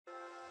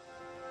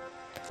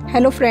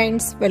Hello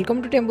friends,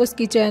 welcome to टेम्बोस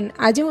kitchen.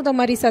 आज हूँ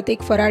तमारी साथ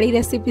एक फराड़ी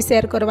रेसिपी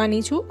शेर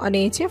करवानी छूँ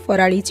अने ए छे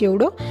फराड़ी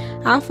चेवड़ो।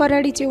 आ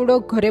फराड़ी चेवड़ो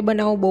घरे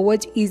बनावવો बहु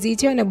ज इजी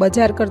छे अने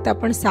बजार करता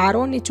पण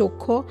सारो अने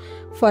चोख्खो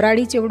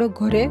फराड़ी चेवड़ो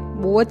घरे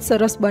बहु ज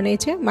सरस बने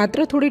छे।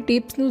 मात्र थोड़ी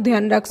टिप्सनुं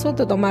ध्यान राखशो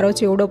तो तमारो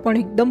चेवड़ो पण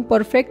एकदम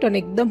परफेक्ट अने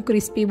एकदम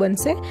क्रिस्पी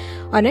बनशे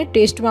अने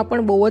टेस्टमां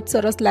पण बहु ज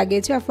सरस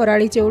लागे छे आ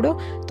फराड़ी चेवड़ो।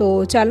 तो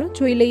चालो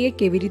जोई लईए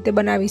केवी रीते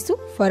बनावीशुं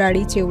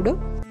फराड़ी चेवड़ो।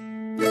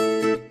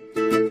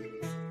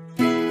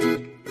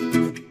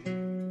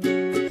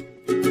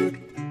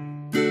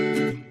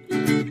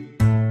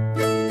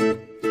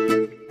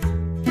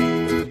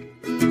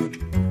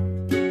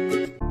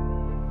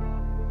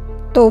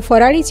 तो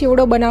फराड़ी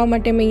चेवड़ो बनाववा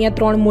माटे मैं अहींया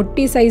 3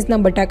 मोटी साइजना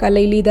बटाका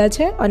लई लीधा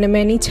छे अने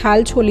मैं एनी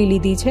छाल छोली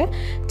लीधी छे।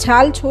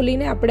 छाल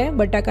छोलीने आपणे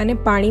बटाकाने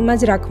पाणीमां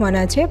ज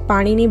राखवाना छे,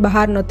 पाणीनी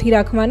बहार नथी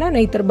राखवाना,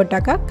 नहींतर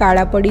बटाका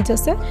काळा पड़ी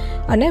जशे।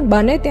 अने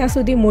बने त्यां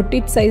सुधी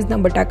मोटी साइजना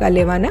बटाका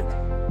लेवाना।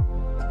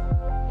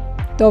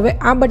 तो हवे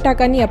आ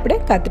बटाकानी आपणे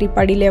कातरी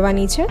पाड़ी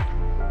लेवानी छे।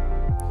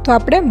 तो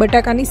आपणे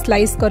बटाकानी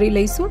स्लाइस करी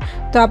लईशुं।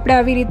 तो आपणे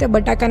आवी रीते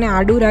बटाकाने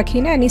आडू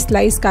राखीने एनी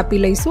स्लाइस कापी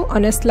लईशुं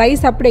अने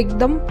स्लाइस आपणे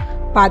एकदम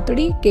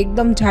पातળી કે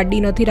એકદમ જાડી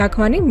નથી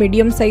રાખવાની,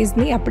 મીડિયમ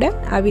સાઇઝની આપણે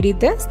આવી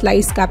રીતે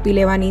સ્લાઇસ કાપી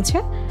લેવાની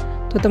છે।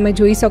 તો તમે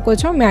જોઈ શકો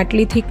છો મેં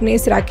આટલી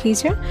થિકનેસ રાખી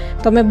છે।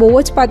 તમે બહુ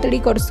જ પાતળી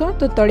કરશો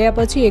તો તળ્યા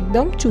પછી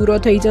એકદમ ચૂરો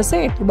થઈ જશે,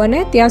 બને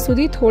ત્યાં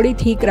સુધી થોડી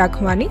થીક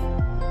રાખવાની।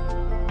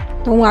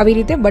 તો હું આવી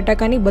રીતે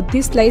બટાકાની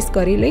બધી સ્લાઇસ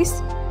કરી લઈશ।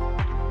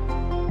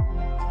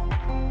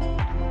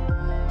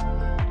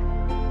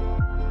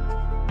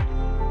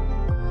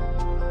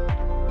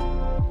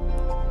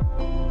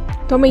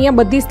 तो मैं अहींया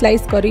बधी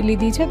स्लाइस करी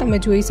लीधी छे। तमे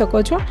जोई शको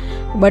छो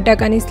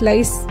बटाकानी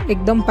स्लाइस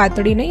एकदम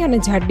पातળી नहीं अने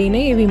जाडी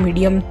नहीं, एवी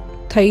मीडियम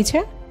थई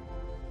छे।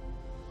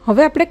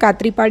 हवे आपणे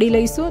कातरी पाड़ी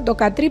लईशुं। तो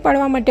कातरी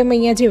पाड़वा माटे मैं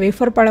अहींया जे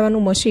वेफर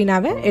पाड़वानुं मशीन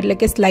आवे एटले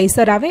के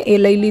स्लाइसर आवे ए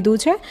लई लीधुं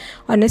छे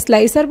अने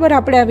स्लाइसर पर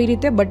आपणे आवी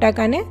रीते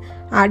बटाकाने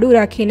आडू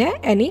राखीने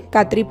एनी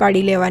कातरी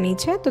पाड़ी लेवानी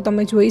छे। तो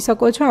तमे जोई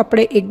शको छो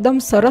आपणे एकदम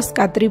सरस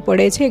कातरी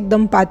पड़े छे,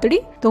 एकदम पातળી।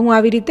 तो हूँ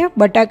आवी रीते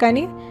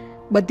बटाकानी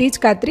बधी ज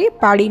कातरी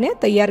पाड़ीने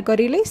तैयार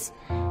करी लईश।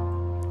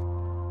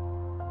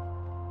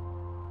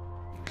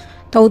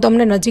 तो हूँ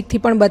तमने नजीकथी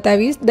पण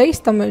बतावी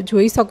दईश। तमे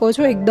जोई शको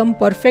छो एकदम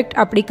परफेक्ट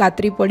आपणी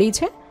कातरी पड़ी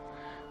छे।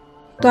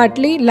 तो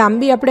आटली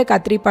लांबी आपणे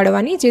कातरी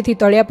पाड़वानी जेथी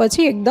तळ्या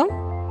पछी एकदम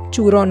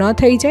चूरो न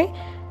थई जाय।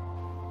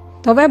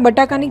 तो हवे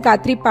बटाकानी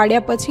कातरी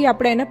पाड्या पछी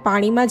आपणे एने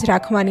पाणीमां ज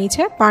राखवानी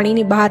छे,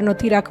 पाणीनी बहार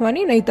नथी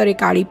राखवानी, नहींतर ए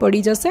काળી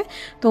पड़ी जशे।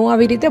 तो हूँ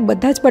आवी रीते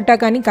बधा ज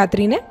बटाकानी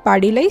कातरीने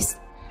पाड़ी लईश।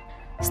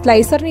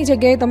 स्लाइसरनी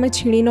जग्याए तमे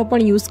छीणीनो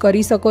पण यूज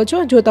करी शको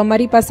छो। जो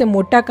तमारी पासे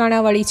मोटा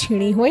काणावाળી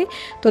छीणी होय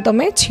तो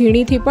तमे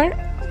छीणीथी पण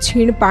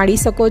छीण पाड़ी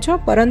शको छो,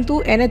 परंतु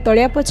एने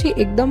तळ्या पछी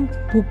एकदम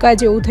भूका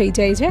जेवुं थई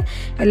जाय छे।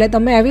 एटले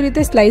तमे आवी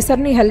रीते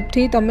स्लाइसरनी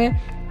हेल्पथी तमे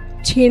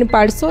छीण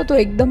पाड़शो तो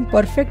एकदम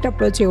परफेक्ट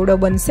आपणो चेवड़ो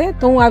बनशे।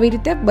 तो हूँ आवी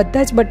रीते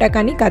बधा ज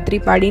बटाकानी कातरी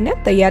पाड़ीने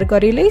तैयार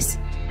करी लईश।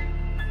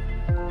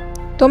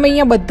 तो मैं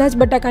अहींया बधा ज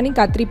बटाकानी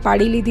कातरी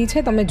पाड़ी लीधी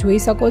छे। तमे जोई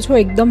शको छो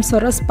एकदम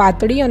सरस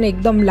पातળી अने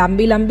एकदम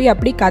लांबी लांबी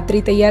आपणी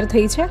कातरी तैयार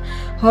थई छे।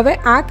 हवे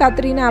आ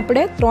कातरीने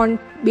आपणे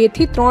 2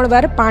 થી 3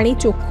 વાર पाणी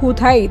ચોખ્ખું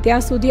થાય ત્યાં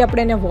સુધી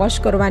આપણે એને વોશ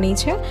કરવાની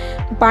છે।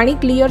 પાણી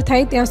ક્લિયર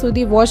થાય ત્યાં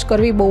સુધી વોશ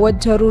કરવી બહુ જ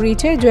જરૂરી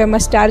છે। જો એમાં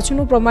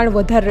સ્ટાર્ચનું પ્રમાણ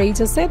વધારે રહી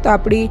જશે તો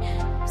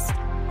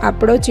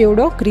આપણો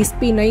ચેવડો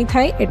ક્રિસ્પી નહીં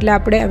થાય। એટલે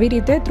આપણે આવી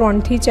રીતે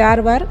 3 થી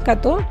 4 વાર કાં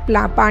તો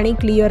પાણી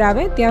ક્લિયર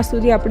આવે ત્યાં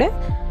સુધી આપણે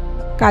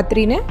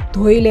કાતરીને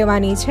ધોઈ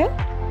લેવાની છે।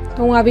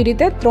 તો હું આવી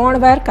રીતે 3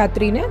 વાર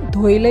કાતરીને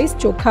ધોઈ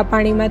લઈશ ચોખ્ખા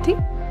પાણીમાંથી।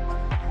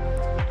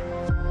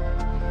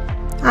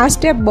 आ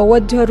स्टेप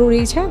बहुत जरूरी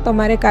है।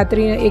 तमारे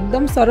कातरीने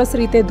एकदम सरस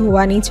रीते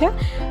धोवानी है।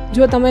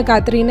 जो तमे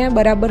कातरीने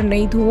बराबर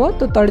नहीं धोवो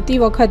तो तळती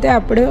वखते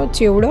आपणो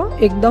चेवड़ो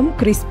एकदम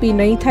क्रिस्पी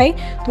नहीं थाय।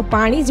 तो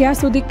पाणी ज्यां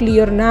सुधी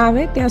क्लियर ना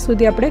आवे त्यां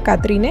सुधी आपणे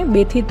कातरीने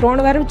 2 થી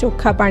 3 વાર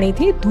ચોખ્ખા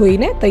पाणीथी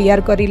धोईने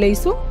तैयार करी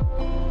लईशुं।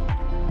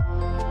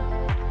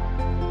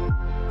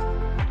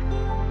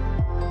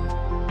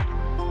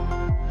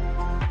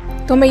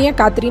 तो मैं अहींया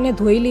कातरीने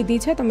धोई लीधी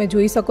छे। तमे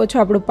जोई शको छो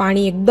आपणुं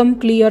पाणी एकदम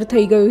क्लियर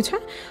थई गयुं छे।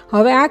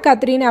 हवे आ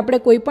कातरीने आपणे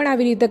कोई पण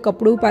आवी रीते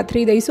कपडું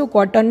पाथरी दईशुं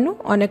कॉटननुं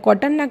अने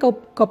कॉटनना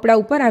कपड़ा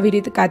उपर आवी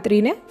रीते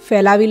कातरीने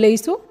फैलावी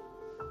लईशुं।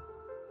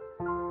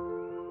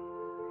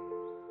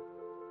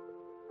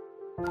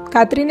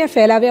 कातरीने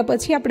फैलाव्या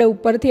पछी आपणे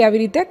उपरथी आवी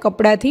रीते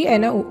कपડાથી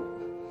एने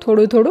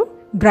थोडું थोडું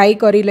ड्राय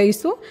करी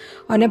लईशुं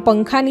अने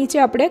पंखा नीचे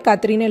आपणे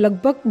कातरीने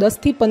लगभग 10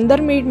 થી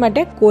 15 मिनिट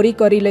माटे कोरी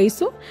करी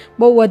लईशुं।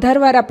 बहु वधारे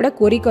वार आपणे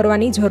कोरी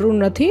करवानी जरूर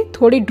नथी,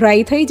 थोड़ी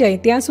ड्राय थई जाय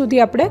त्यां सुधी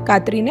आपणे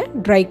कातरीने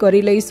ड्राय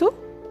करी लईशुं।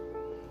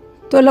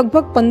 तो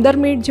लगभग 15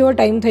 मिनिट जेवो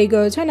टाइम थई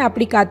गयो छे अने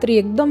आपणी कातरी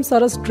एकदम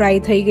सरस ड्राय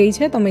थई गई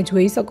छे। तमे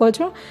जोई शको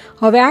छो।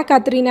 हवे आ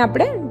कातरीने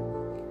आपणे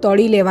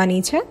तળી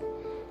लेवानी छे।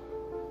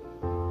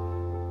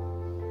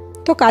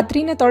 तो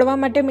कातरीने तळवा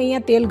माटे मैं अहींया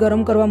तेल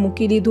गरम करवा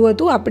मूकी दीधुं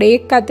हतुं। आपणे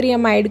एक कातरी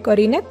एमां एड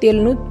करीने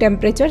तेलनुं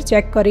टेम्परेचर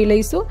चेक करी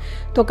लईशुं।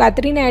 तो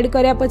कातरीने एड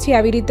कर्या पछी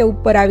आवी रीते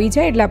उपर आवी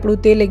जाय એટલે આપણું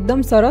તેલ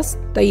એકદમ સરસ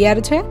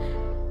તૈયાર છે।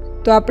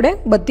 तो આપણે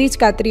બધી જ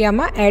કાતરી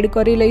આમાં એડ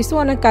કરી લઈશું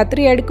અને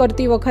કાતરી એડ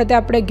કરતી વખતે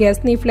આપણે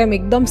ગેસની ફ્લેમ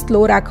એકદમ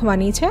સ્લો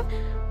રાખવાની છે।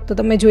 તો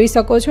તમે જોઈ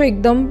શકો છો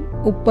એકદમ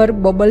ઉપર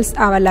બબલ્સ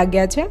આવવા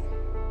લાગ્યા છે।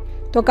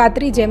 તો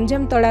કાતરી જેમ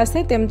જેમ તળાશે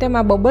તેમ તેમ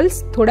આ બબલ્સ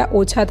થોડા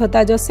ઓછા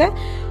થતા જશે।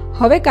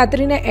 હવે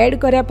કાતરીને એડ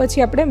કર્યા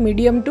પછી આપણે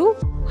મીડિયમ ટુ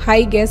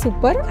હાઈ ગેસ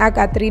ઉપર આ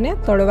કાતરીને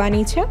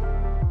તળવાની છે।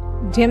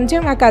 જેમ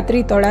જેમ આ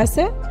કાતરી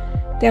તળાશે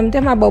તેમ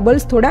તેમ આ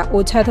બબલ્સ થોડા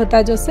ઓછા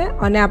થતા જશે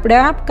અને આપણે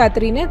આ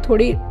કાતરીને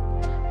થોડી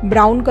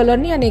બ્રાઉન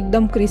કલરની અને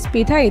એકદમ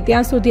ક્રિસ્પી થાય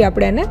ત્યાં સુધી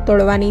આપણે એને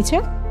તળવાની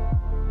છે।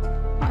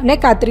 અને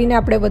કાતરીને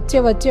આપણે વચ્ચે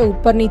વચ્ચે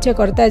ઉપર નીચે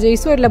કરતા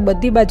જઈશું એટલે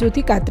બધી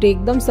બાજુથી કાતરી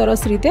એકદમ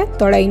સરસ રીતે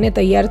તળાઈને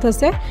તૈયાર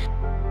થશે।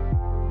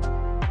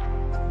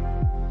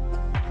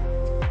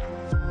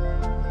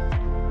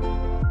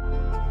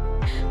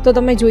 તો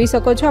તમે જોઈ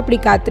શકો છો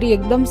આપણી કાતરી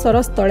એકદમ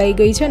સરસ તળાઈ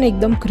ગઈ છે અને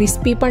એકદમ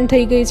ક્રિસ્પી પણ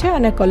થઈ ગઈ છે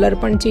અને કલર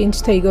પણ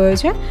ચેન્જ થઈ ગયો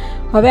છે।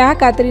 હવે આ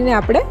કાતરીને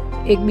આપણે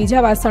એક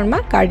બીજા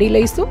વાસણમાં કાઢી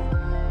લઈશું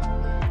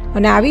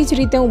અને આવી જ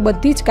રીતે હું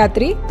બધી જ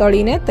કાતરી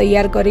તળીને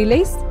તૈયાર કરી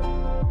લઈશ।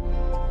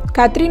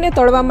 કાતરીને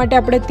તળવા માટે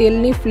આપણે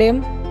તેલની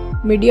ફ્લેમ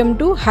મીડિયમ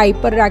ટુ હાઈ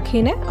પર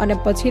રાખીને અને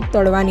પછી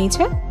તળવાની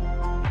છે।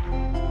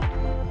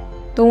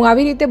 તો હું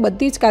આવી રીતે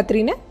બધી જ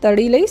કાતરીને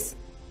તળી લઈશ।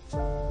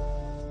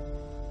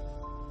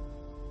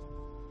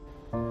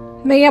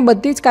 મેં અહીંયા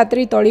બધી જ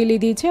કાતરી તળી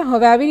લીધી છે।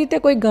 હવે આવી રીતે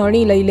કોઈ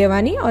ગળણી લઈ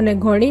લેવાની અને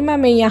ગળણીમાં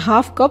મેં અહીંયા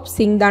હાફ કપ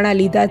સિંગદાણા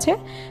લીધા છે।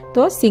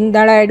 તો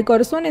સિંગદાણા એડ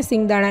કરશું અને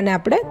સિંગદાણાને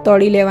આપણે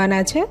તળી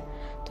લેવાના છે।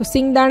 તો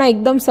સિંગદાણા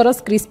એકદમ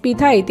સરસ ક્રિસ્પી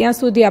થાય ત્યાં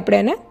સુધી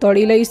આપણે એને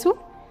તળી લઈશું।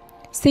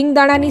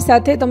 સિંગદાણાની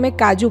સાથે તમે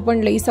કાજુ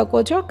પણ લઈ શકો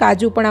છો,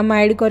 કાજુ પણ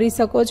આમાં એડ કરી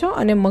શકો છો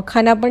અને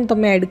મખાના પણ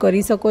તમે એડ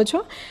કરી શકો છો।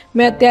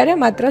 મેં અત્યારે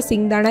માત્ર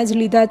સિંગદાણા જ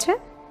લીધા છે।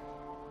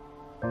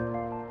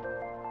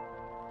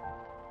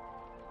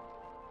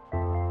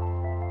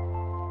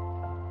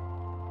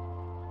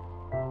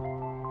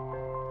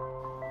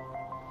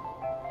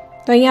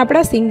 તો અહીંયા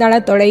આપણા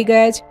સિંગદાણા તળાઈ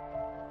ગયા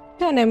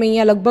છે અને મેં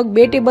અહીંયા લગભગ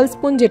 2 ટેબલ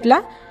સ્પૂન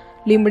જેટલા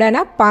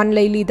લીમડાના પાન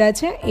લઈ લીધા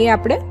છે। એ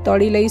આપણે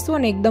તળી લઈશું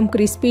અને એકદમ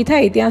ક્રિસ્પી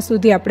થાય ત્યાં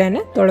સુધી આપણે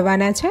એને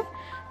તળવાના છે।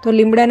 તો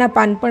લીમડાના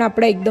પાન પણ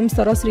આપણે એકદમ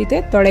સરસ રીતે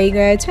તળાઈ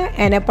ગયા છે।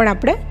 એને પણ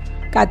આપણે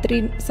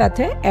કાતરી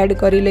સાથે એડ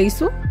કરી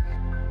લઈશું।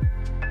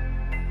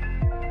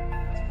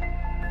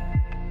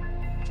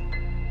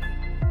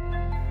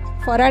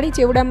 ફરાળી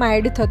ચેવડામાં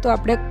એડ થતો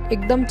આપણે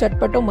એકદમ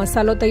ચટપટો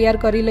મસાલો તૈયાર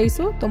કરી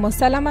લઈશું। તો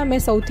મસાલામાં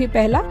મેં સૌથી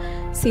પહેલાં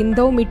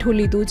સિંધવ મીઠું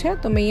લીધું છે।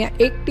 તો મેં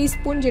અહીંયા 1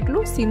 ટીસ્પૂન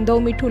જેટલું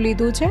સિંધવ મીઠું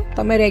લીધું છે।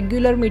 તમે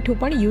રેગ્યુલર મીઠું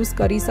પણ યુઝ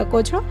કરી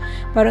શકો છો,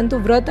 પરંતુ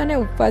વ્રત અને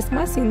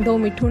ઉપવાસમાં સિંધવ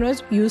મીઠુંનો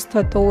જ યુઝ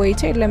થતો હોય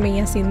છે એટલે મેં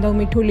અહીંયા સિંધવ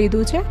મીઠું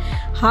લીધું છે।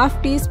 હાફ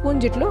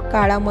ટીસ્પૂન જેટલો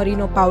કાળા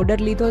મરીનો પાવડર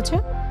લીધો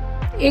છે।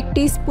 1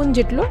 ટીસ્પૂન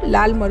જેટલો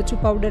લાલ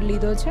મરચું પાવડર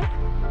લીધો છે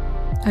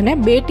અને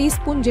 2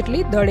 ટીસ્પૂન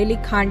જેટલી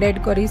દળેલી ખાંડ એડ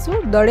કરીશું।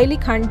 દળેલી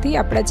ખાંડથી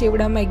આપણા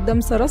ચેવડામાં એકદમ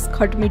સરસ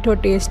ખટમીઠો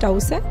ટેસ્ટ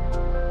આવશે।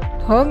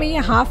 હવે મેં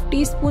અહીંયા હાફ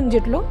ટીસ્પૂન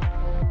જેટલો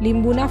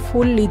લીંબુના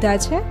ફૂલ લીધા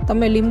છે।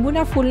 તમે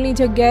લીંબુના ફૂલની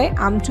જગ્યાએ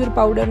આમચૂર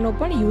પાવડરનો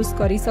પણ યુઝ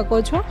કરી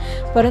શકો છો,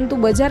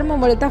 પરંતુ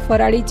બજારમાં મળતા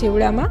ફરાળી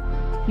ચેવડામાં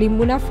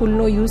લીંબુના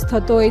ફૂલનો યુઝ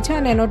થતો હોય છે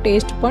અને એનો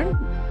ટેસ્ટ પણ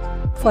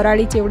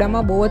ફરાળી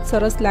ચેવડામાં બહુ જ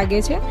સરસ લાગે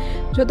છે।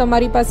 જો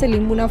તમારી પાસે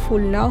લીંબુના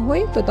ફૂલ ન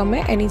હોય તો તમે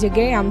એની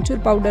જગ્યાએ આમચૂર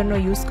પાવડરનો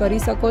યુઝ કરી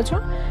શકો છો,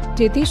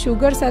 જેથી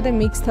શુગર સાથે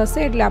મિક્સ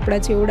થશે એટલે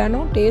આપણા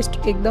ચેવડાનો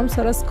ટેસ્ટ એકદમ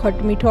સરસ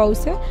ખટમીઠો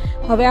આવશે।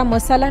 હવે આ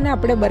મસાલાને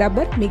આપણે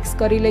બરાબર મિક્સ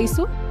કરી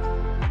લઈશું।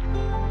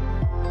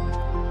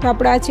 તો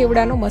આપણા આ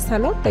ચેવડાનો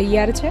મસાલો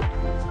તૈયાર છે।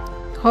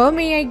 હવે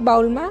મેં અહીંયા એક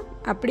બાઉલમાં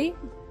આપણી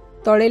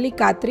તળેલી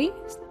કાતરી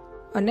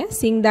અને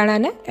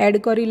સિંગદાણાને એડ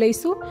કરી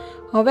લઈશું।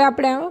 હવે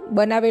આપણે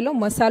બનાવેલો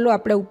મસાલો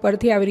આપણે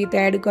ઉપરથી આવી રીતે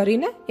એડ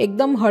કરીને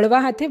એકદમ હળવા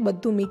હાથે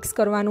બધું મિક્સ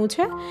કરવાનું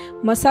છે।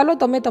 મસાલો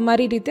તમે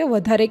તમારી રીતે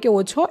વધારે કે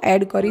ઓછો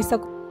એડ કરી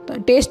શકો, તો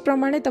ટેસ્ટ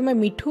પ્રમાણે તમે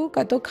મીઠું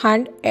કાં તો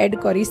ખાંડ એડ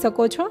કરી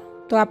શકો છો।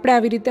 તો આપણે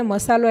આવી રીતે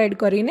મસાલો એડ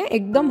કરીને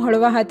એકદમ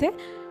હળવા હાથે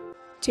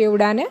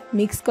ચેવડાને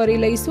મિક્સ કરી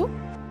લઈશું।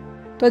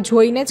 તો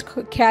જોઈને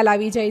જ ખ્યાલ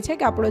આવી જાય છે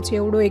કે આપણો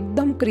ચેવડો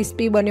એકદમ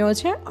ક્રિસ્પી બન્યો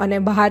છે અને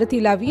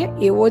બહારથી લાવીએ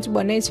એવો જ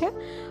બને છે।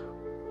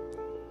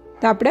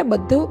 તો આપણે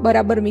બધું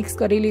બરાબર મિક્સ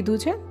કરી લીધું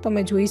છે।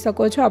 તમે જોઈ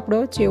શકો છો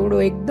આપણો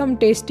ચેવડો એકદમ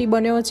ટેસ્ટી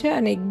બન્યો છે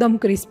અને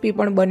એકદમ ક્રિસ્પી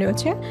પણ બન્યો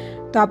છે।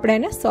 તો આપણે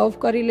એને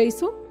સર્વ કરી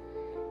લઈશું।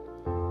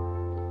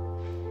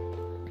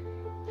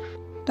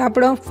 તો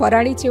આપણો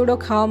ફરાળી ચેવડો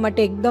ખાવા માટે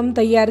એકદમ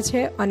તૈયાર છે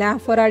અને આ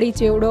ફરાળી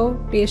ચેવડો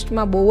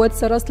ટેસ્ટમાં બહુ જ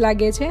સરસ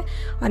લાગે છે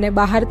અને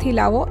બહારથી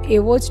લાવો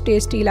એવો જ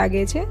ટેસ્ટી લાગે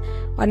છે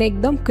અને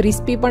એકદમ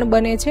ક્રિસ્પી પણ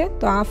બને છે।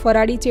 તો આ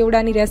ફરાળી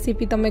ચેવડાની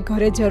રેસીપી તમે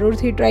ઘરે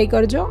જરૂરથી ટ્રાય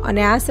કરજો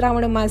અને આ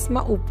શ્રાવણ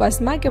માસમાં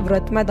ઉપવાસમાં કે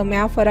વ્રતમાં તમે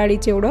આ ફરાળી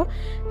ચેવડો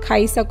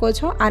ખાઈ શકો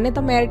છો। આને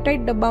તમે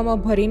એરટાઇટ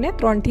ડબ્બામાં ભરીને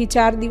 3 થી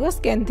 4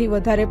 દિવસ કે એનાથી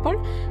વધારે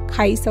પણ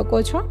ખાઈ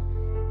શકો છો।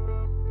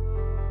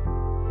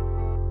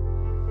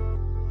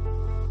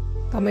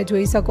 તમે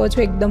જોઈ શકો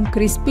છો એકદમ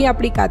ક્રિસ્પી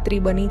આપણી કાતરી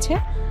બની છે।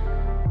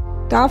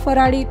 તો આ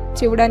ફરાળી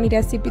ચેવડાની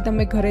રેસીપી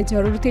તમે ઘરે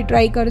જરૂરથી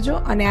ટ્રાય કરજો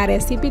અને આ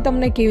રેસીપી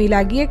તમને કેવી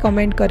લાગી એ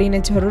કમેન્ટ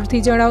કરીને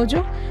જરૂરથી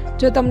જણાવજો।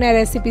 જો તમને આ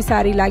રેસીપી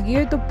સારી લાગી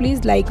હોય તો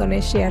પ્લીઝ લાઇક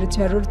અને શેર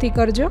જરૂરથી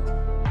કરજો।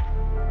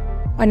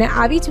 અને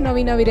આવી જ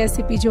નવી નવી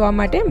રેસીપી જોવા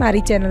માટે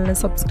મારી ચેનલને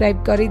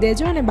સબસ્ક્રાઈબ કરી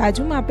દેજો અને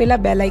બાજુમાં આપેલા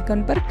બેલ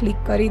આઇકન પર ક્લિક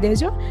કરી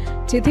દેજો,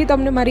 જેથી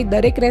તમને મારી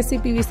દરેક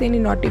રેસીપી વિશેની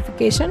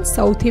નોટિફિકેશન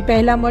સૌથી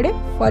પહેલાં મળે.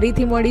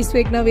 ફરીથી મળીશું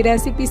એક નવી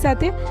રેસીપી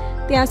સાથે.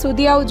 ત્યાં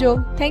સુધી આવજો.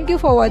 Thank you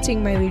for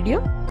watching my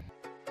video.